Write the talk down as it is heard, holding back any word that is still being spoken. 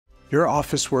Your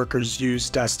office workers use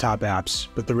desktop apps,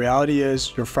 but the reality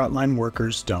is your frontline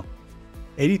workers don't.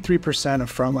 83%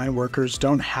 of frontline workers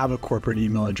don't have a corporate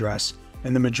email address,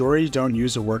 and the majority don't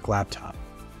use a work laptop.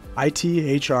 IT,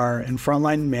 HR, and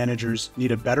frontline managers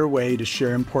need a better way to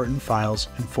share important files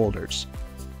and folders.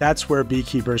 That's where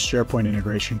Beekeeper's Sharepoint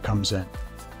integration comes in.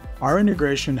 Our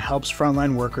integration helps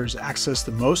frontline workers access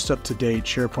the most up-to-date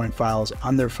Sharepoint files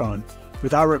on their phone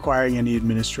without requiring any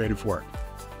administrative work.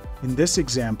 In this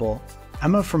example,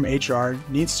 Emma from HR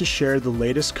needs to share the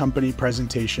latest company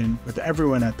presentation with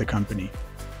everyone at the company,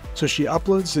 so she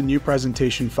uploads the new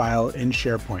presentation file in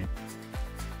SharePoint.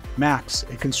 Max,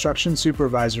 a construction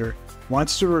supervisor,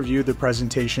 wants to review the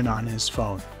presentation on his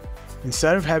phone.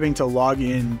 Instead of having to log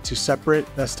in to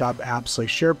separate desktop apps like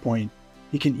SharePoint,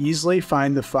 he can easily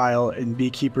find the file in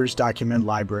Beekeeper's document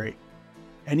library.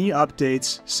 Any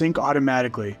updates sync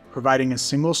automatically, providing a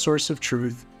single source of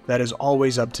truth that is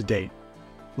always up to date.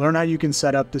 Learn how you can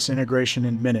set up this integration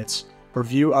in minutes or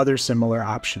view other similar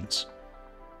options.